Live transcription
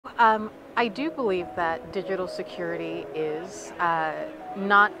I do believe that digital security is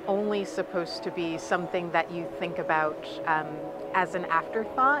not only supposed to be something that you think about as an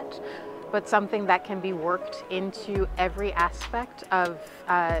afterthought, but something that can be worked into every aspect of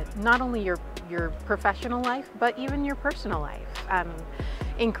not only your professional life, but even your personal life.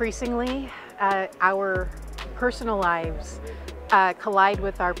 Increasingly, our personal lives collide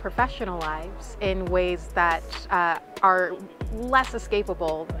with our professional lives in ways that are less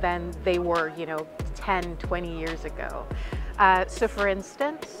escapable than they were, 10, 20 years ago. So for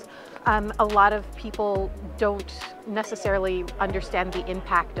instance, a lot of people don't necessarily understand the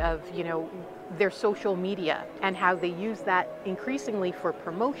impact of, their social media and how they use that increasingly for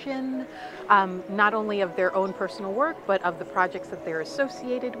promotion, not only of their own personal work, but of the projects that they're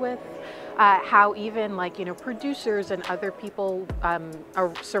associated with. How even producers and other people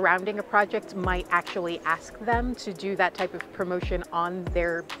are surrounding a project might actually ask them to do that type of promotion on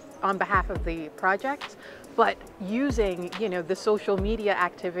behalf of the project, but using the social media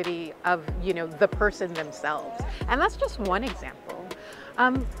activity of the person themselves. And that's just one example.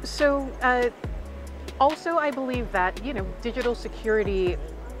 Also I believe that digital security,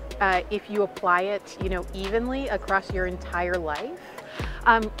 if you apply it evenly across your entire life,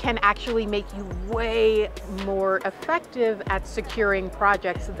 can actually make you way more effective at securing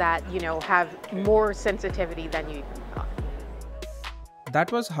projects that have more sensitivity than you even thought.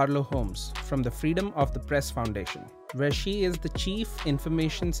 That was Harlo Holmes from the Freedom of the Press Foundation, where she is the Chief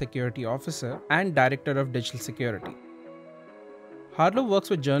Information Security Officer and Director of Digital Security. Harlo works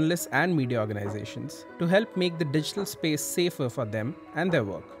with journalists and media organizations to help make the digital space safer for them and their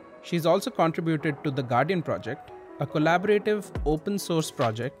work. She's also contributed to the Guardian Project, a collaborative open source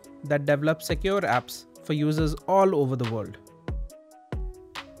project that develops secure apps for users all over the world.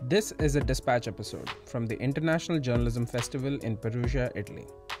 This is a dispatch episode from the International Journalism Festival in Perugia, Italy.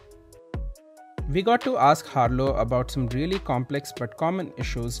 We got to ask Harlo about some really complex but common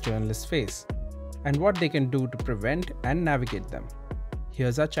issues journalists face and what they can do to prevent and navigate them.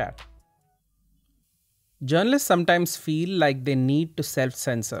 Here's our chat. Journalists sometimes feel like they need to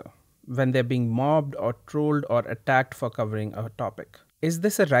self-censor when they're being mobbed or trolled or attacked for covering a topic. Is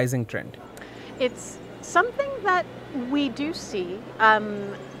this a rising trend? It's something that we do see.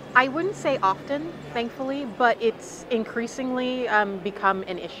 I wouldn't say often, thankfully, but it's increasingly become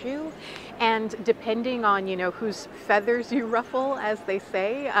an issue. And depending on whose feathers you ruffle, as they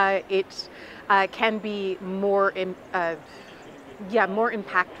say, it can be more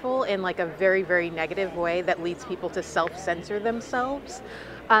impactful in a very, very negative way that leads people to self-censor themselves.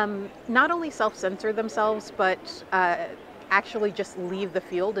 Not only self-censor themselves, but actually just leave the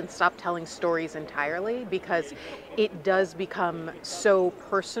field and stop telling stories entirely, because it does become so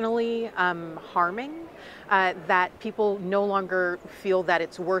personally harming that people no longer feel that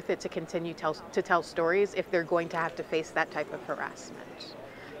it's worth it to continue to tell stories if they're going to have to face that type of harassment.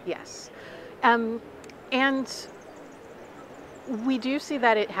 Yes. And we do see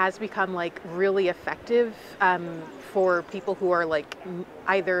that it has become really effective for people who are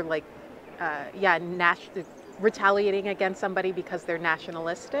either retaliating against somebody because they're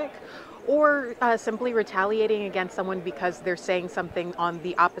nationalistic, or simply retaliating against someone because they're saying something on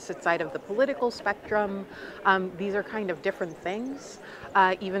the opposite side of the political spectrum. These are kind of different things,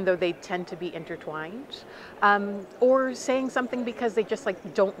 even though they tend to be intertwined. Or saying something because they just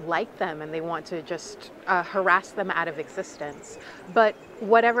don't like them and they want to just harass them out of existence. But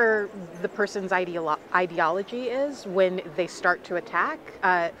whatever the person's ideology is, when they start to attack,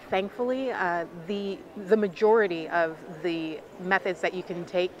 thankfully, the majority of the methods that you can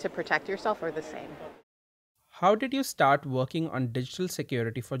take to protect yourself are the same. How did you start working on digital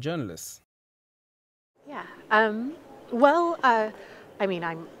security for journalists? Yeah. I'm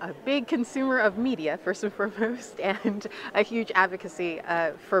a big consumer of media, first and foremost, and a huge advocacy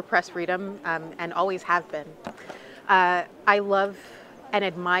for press freedom, and always have been. I love and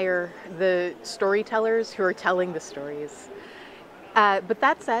admire the storytellers who are telling the stories. But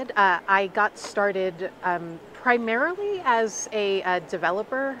that said, I got started primarily as a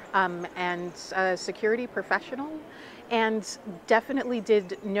developer and a security professional, and definitely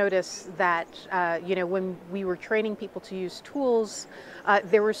did notice that when we were training people to use tools,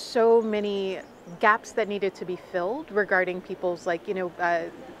 there were so many gaps that needed to be filled regarding people's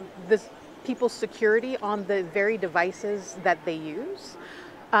people's security on the very devices that they use,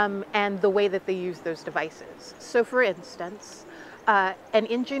 and the way that they use those devices. So for instance, an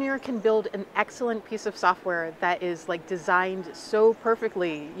engineer can build an excellent piece of software that is designed so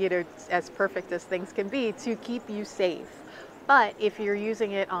perfectly, as perfect as things can be, to keep you safe. But if you're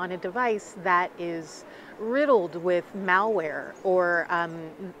using it on a device that is riddled with malware, or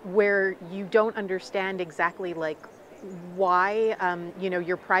where you don't understand exactly like why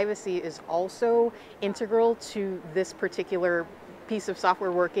your privacy is also integral to this particular piece of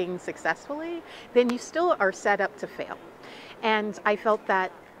software working successfully, then you still are set up to fail. And I felt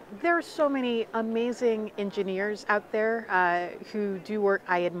that there are so many amazing engineers out there who do work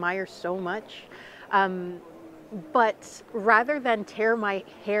I admire so much. But rather than tear my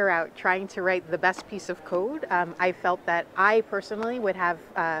hair out trying to write the best piece of code, I felt that I personally would have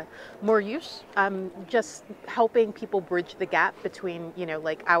more use just helping people bridge the gap between,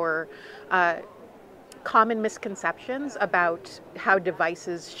 like our common misconceptions about how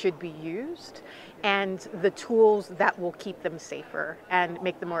devices should be used and the tools that will keep them safer and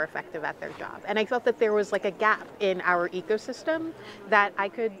make them more effective at their job. And I felt that there was like a gap in our ecosystem that I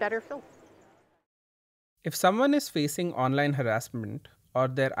could better fill. If someone is facing online harassment or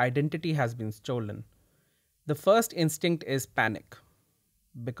their identity has been stolen, the first instinct is panic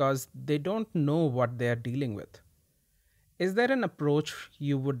because they don't know what they are dealing with. Is there an approach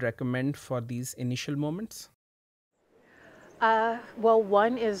you would recommend for these initial moments? Well,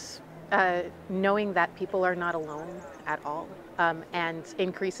 one is knowing that people are not alone at all. And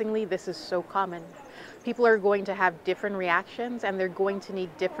increasingly, this is so common. People are going to have different reactions and they're going to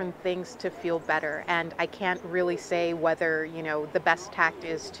need different things to feel better. And I can't really say whether, the best tact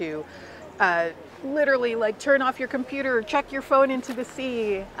is to literally like turn off your computer or chuck your phone into the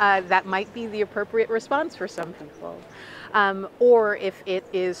sea. That might be the appropriate response for some people. Or if it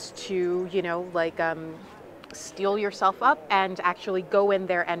is to, steel yourself up and actually go in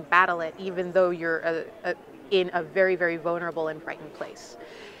there and battle it, even though you're in a very, very vulnerable and frightened place,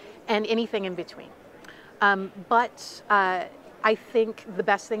 and anything in between. But I think the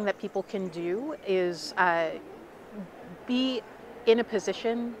best thing that people can do is be in a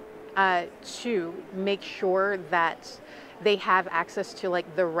position to make sure that they have access to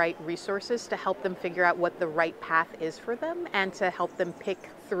like the right resources to help them figure out what the right path is for them and to help them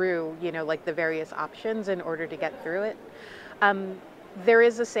pick through, like the various options in order to get through it. There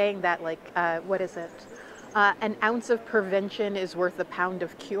is a saying that like, what is it? An ounce of prevention is worth a pound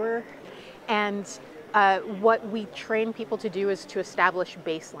of cure. And what we train people to do is to establish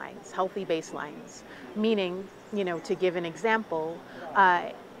baselines, healthy baselines, meaning, to give an example,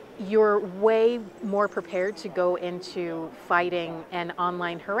 you're way more prepared to go into fighting an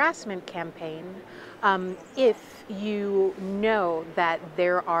online harassment campaign if you know that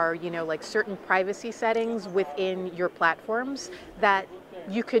there are, like certain privacy settings within your platforms that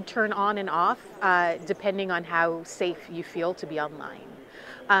you could turn on and off depending on how safe you feel to be online.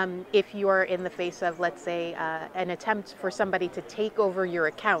 If you are in the face of, let's say, an attempt for somebody to take over your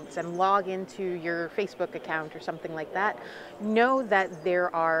accounts and log into your Facebook account or something like that, know that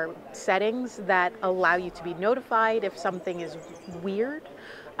there are settings that allow you to be notified if something is weird.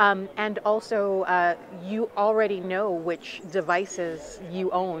 And also, you already know which devices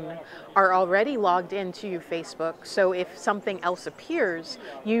you own are already logged into Facebook. So if something else appears,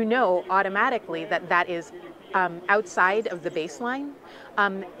 you know automatically that that is outside of the baseline.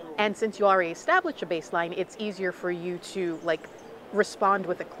 And since you already established a baseline, it's easier for you to like respond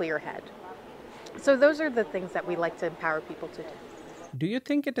with a clear head. So those are the things that we like to empower people to do. Do you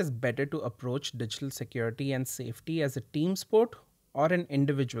think it is better to approach digital security and safety as a team sport or an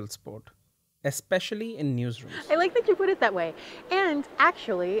individual sport, especially in newsrooms? I like that you put it that way. And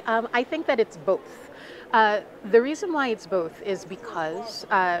actually, I think that it's both. The reason why it's both is because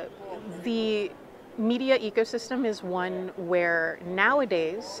the media ecosystem is one where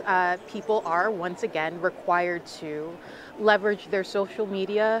nowadays people are once again required to leverage their social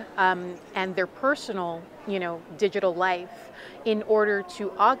media and their personal, digital life in order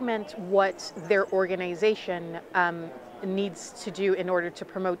to augment what their organization needs to do in order to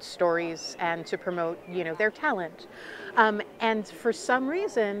promote stories and to promote, their talent. And for some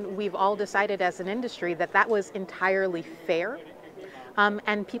reason, we've all decided as an industry that that was entirely fair,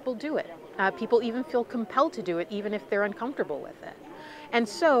 and people do it. People even feel compelled to do it, even if they're uncomfortable with it. And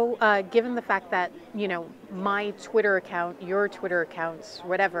so, given the fact that, my Twitter account, your Twitter accounts,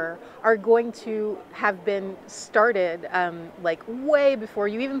 whatever, are going to have been started like way before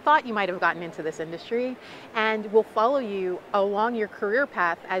you even thought you might have gotten into this industry, and will follow you along your career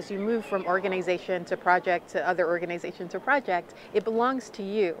path as you move from organization to project to other organization to project, it belongs to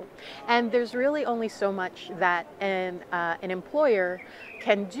you. And there's really only so much that an employer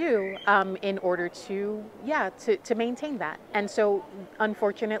can do in order to maintain that. And so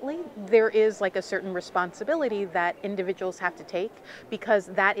unfortunately there is like a certain responsibility that individuals have to take because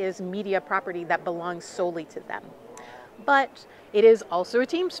that is media property that belongs solely to them. But it is also a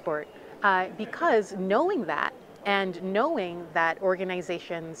team sport. because knowing that, and knowing that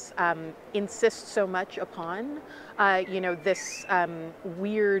organizations insist so much upon, this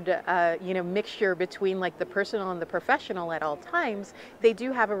weird, mixture between like the personal and the professional at all times, they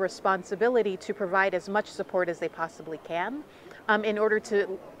do have a responsibility to provide as much support as they possibly can in order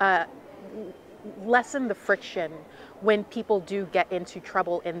to lessen the friction when people do get into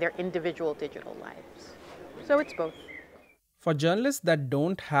trouble in their individual digital lives. So it's both. For journalists that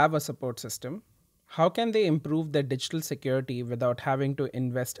don't have a support system, how can they improve their digital security without having to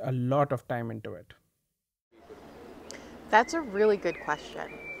invest a lot of time into it? That's a really good question.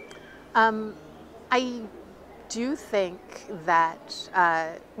 I do think that,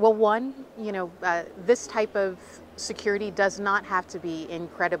 this type of security does not have to be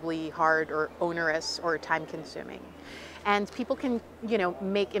incredibly hard or onerous or time consuming. And people can,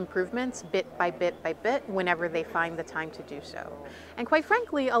 make improvements bit by bit whenever they find the time to do so. And quite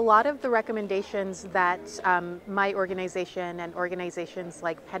frankly, a lot of the recommendations that my organization and organizations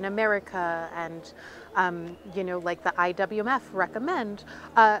like PEN America and, like the IWMF recommend,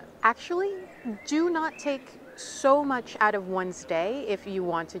 actually do not take so much out of one's day if you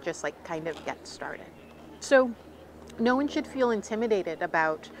want to just like kind of get started. So no one should feel intimidated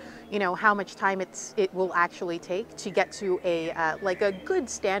about, how much time it will actually take to get to a good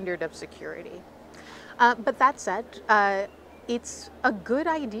standard of security. But that said, it's a good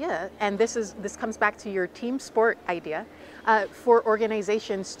idea, and this comes back to your team sport idea, for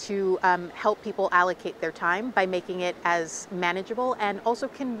organizations to help people allocate their time by making it as manageable and also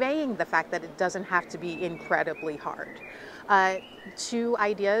conveying the fact that it doesn't have to be incredibly hard. Two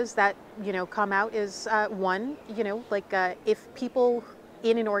ideas that come out is one, if people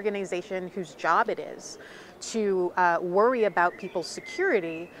in an organization whose job it is to worry about people's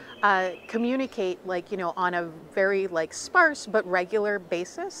security, communicate on a very sparse but regular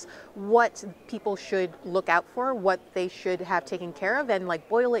basis what people should look out for, what they should have taken care of, and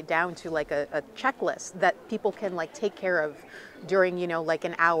boil it down to a checklist that people can take care of during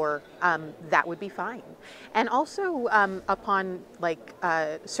an hour. That would be fine. And also upon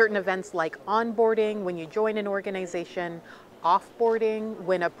certain events like onboarding when you join an organization, offboarding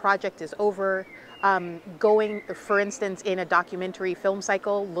when a project is over, going, for instance, in a documentary film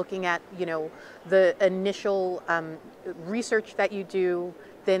cycle, looking at, the initial research that you do,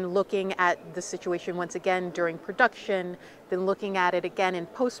 then looking at the situation once again during production, then looking at it again in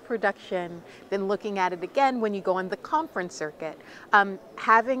post-production, then looking at it again when you go on the conference circuit.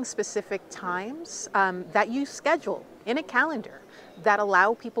 Having specific times that you schedule in a calendar that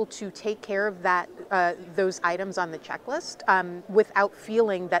allow people to take care of those items on the checklist without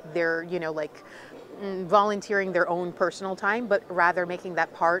feeling that they're, volunteering their own personal time, but rather making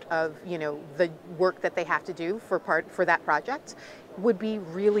that part of, the work that they have to do for that project, would be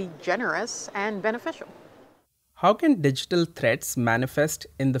really generous and beneficial. How can digital threats manifest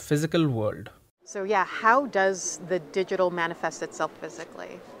in the physical world? So yeah, how does the digital manifest itself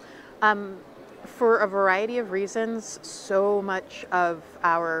physically? For a variety of reasons, so much of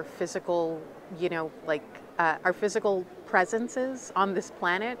our physical, our physical presences on this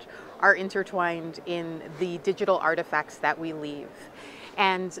planet are intertwined in the digital artifacts that we leave.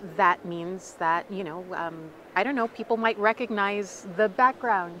 And that means that, people might recognize the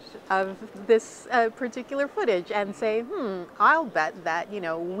background of this particular footage and say, I'll bet that,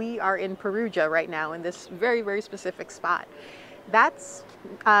 we are in Perugia right now in this very, very specific spot. That's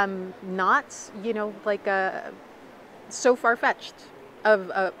not, so far-fetched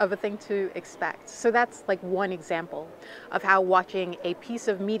of a thing to expect. So that's one example of how watching a piece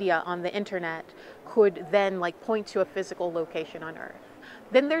of media on the internet could then point to a physical location on Earth.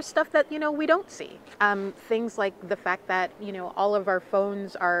 Then there's stuff that, we don't see. Things like the fact that, all of our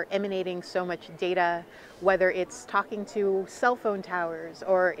phones are emanating so much data, whether it's talking to cell phone towers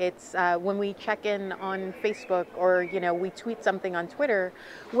or it's when we check in on Facebook or, we tweet something on Twitter,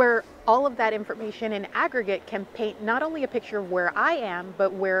 where all of that information in aggregate can paint not only a picture of where I am,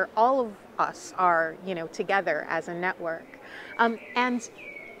 but where all of us are, together as a network. And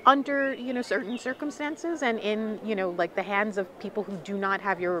under certain circumstances and in the hands of people who do not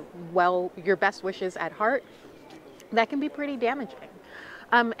have your best wishes at heart, that can be pretty damaging.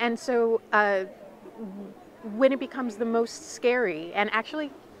 And so when it becomes the most scary, and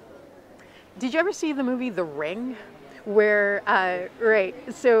actually, did you ever see the movie The Ring? Where they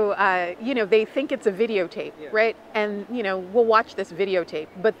think it's a videotape, right? And we'll watch this videotape,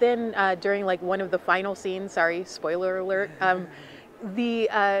 but then during one of the final scenes, sorry, spoiler alert,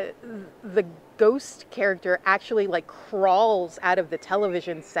 the ghost character actually like crawls out of the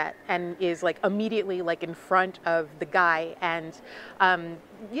television set and is like immediately like in front of the guy, and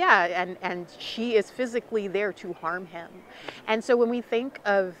yeah, and she is physically there to harm him. And so when we think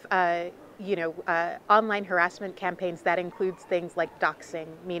of online harassment campaigns, that includes things like doxing,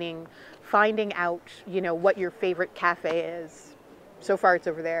 meaning finding out what your favorite cafe is. So far it's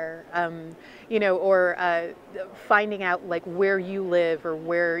over there, or finding out like where you live or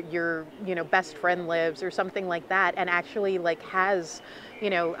where your best friend lives or something like that, and actually like has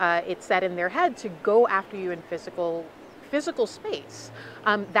it set in their head to go after you in physical space.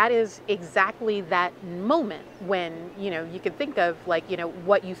 That is exactly that moment when you could think of like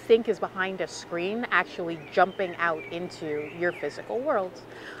what you think is behind a screen actually jumping out into your physical world,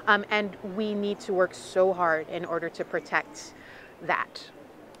 and we need to work so hard in order to protect that.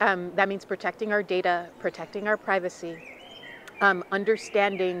 That means protecting our data, protecting our privacy,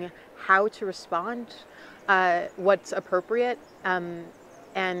 understanding how to respond, what's appropriate,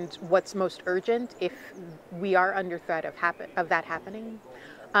 and what's most urgent if we are under threat of that happening,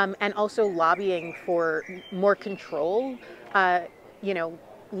 and also lobbying for more control, you know,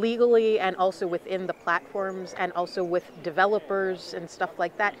 legally and also within the platforms and also with developers and stuff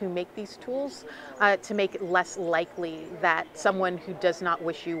like that who make these tools, to make it less likely that someone who does not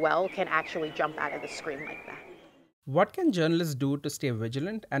wish you well can actually jump out of the screen like that. What can journalists do to stay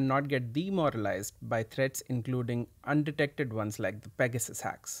vigilant and not get demoralized by threats, including undetected ones like the Pegasus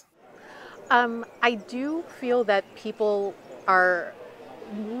hacks? I do feel that people are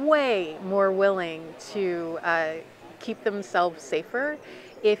way more willing to keep themselves safer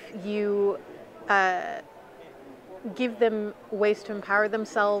if you give them ways to empower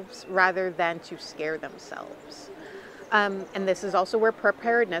themselves rather than to scare themselves. And this is also where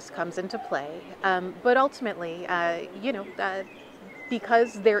preparedness comes into play. But ultimately,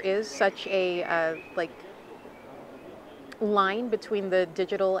 because there is such a line between the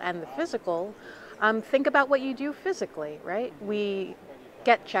digital and the physical, think about what you do physically, right? We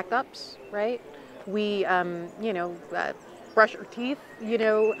get checkups, right? We, brush our teeth,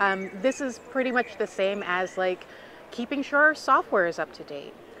 this is pretty much the same as like keeping sure our software is up to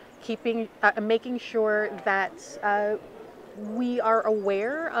date, making sure that we are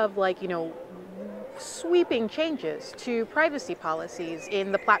aware of sweeping changes to privacy policies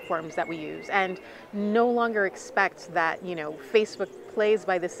in the platforms that we use, and no longer expect that Facebook plays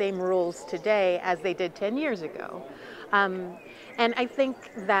by the same rules today as they did 10 years ago. And I think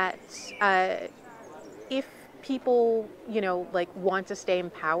that if people want to stay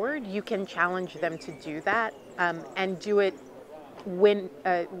empowered, you can challenge them to do that, and do it when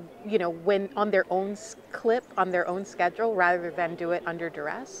on their own clip, on their own schedule, rather than do it under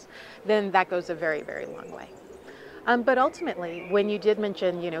duress, then that goes a very, very long way. But ultimately, when you did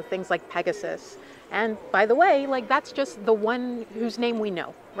mention, things like Pegasus, and by the way, that's just the one whose name we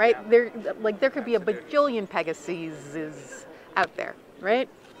know, right? There could be a bajillion Pegasus out there, right?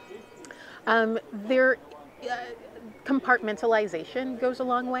 Compartmentalization goes a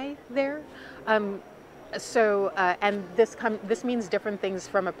long way there. And this means different things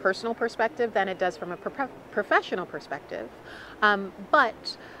from a personal perspective than it does from a professional perspective.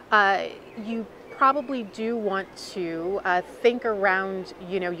 But you probably do want to think around,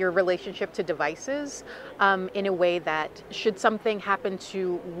 your relationship to devices in a way that should something happen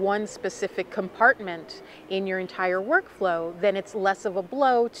to one specific compartment in your entire workflow, then it's less of a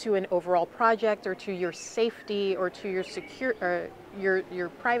blow to an overall project or to your safety or to your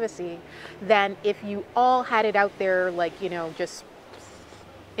privacy than if you all had it out there just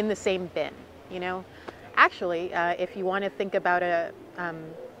in the same bin. Actually, if you want to think about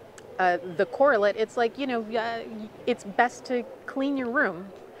the correlate, it's it's best to clean your room,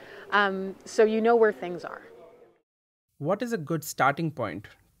 so you know where things are. What is a good starting point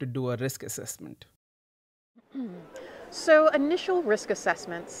to do a risk assessment? So initial risk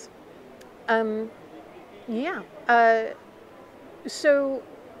assessments, so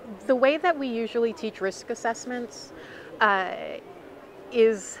the way that we usually teach risk assessments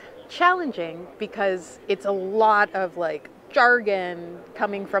is challenging because it's a lot of jargon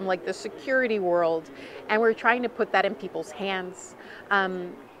coming from the security world, and we're trying to put that in people's hands.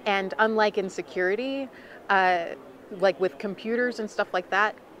 And unlike in security, with computers and stuff like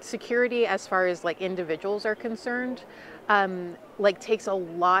that, security as far as individuals are concerned, takes a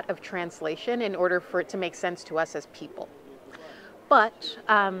lot of translation in order for it to make sense to us as people. But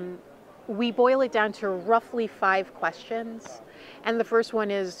we boil it down to roughly 5 questions. And the first one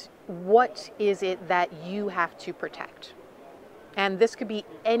is, what is it that you have to protect? And this could be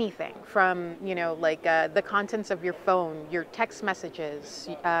anything from, like the contents of your phone, your text messages,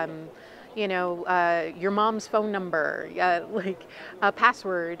 your mom's phone number, like a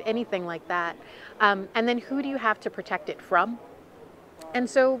password, anything like that. And then who do you have to protect it from? And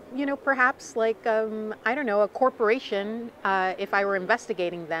so, perhaps like, I don't know, a corporation, if I were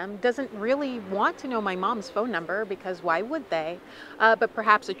investigating them, doesn't really want to know my mom's phone number because why would they? But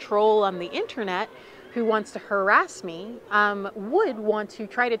perhaps a troll on the internet who wants to harass me would want to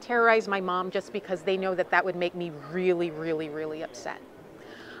try to terrorize my mom just because they know that that would make me really, really, really upset.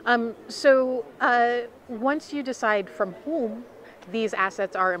 So once you decide from whom these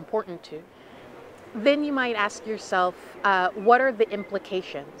assets are important to, then you might ask yourself, what are the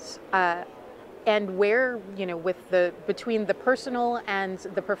implications? And where, between the personal and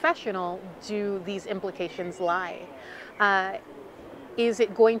the professional, do these implications lie? Is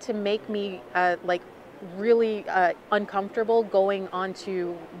it going to make me really uncomfortable going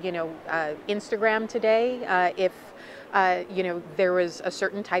onto, Instagram today if, there was a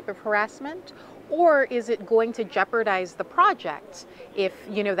certain type of harassment? Or is it going to jeopardize the project if,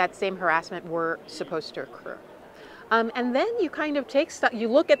 that same harassment were supposed to occur? And then you kind of take stuff, you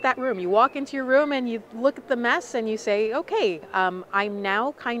look at that room, you walk into your room and you look at the mess and you say, okay, I'm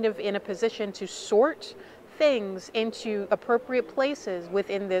now kind of in a position to sort things into appropriate places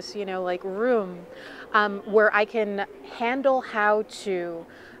within this, room, where I can handle how to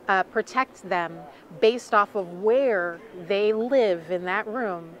protect them based off of where they live in that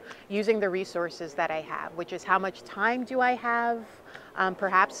room using the resources that I have, which is how much time do I have,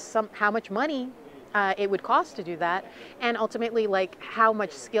 perhaps how much money it would cost to do that, and ultimately like how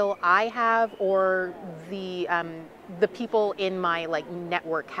much skill I have or the people in my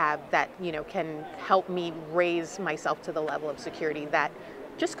network have that can help me raise myself to the level of security that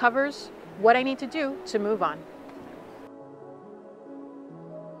just covers what I need to do to move on.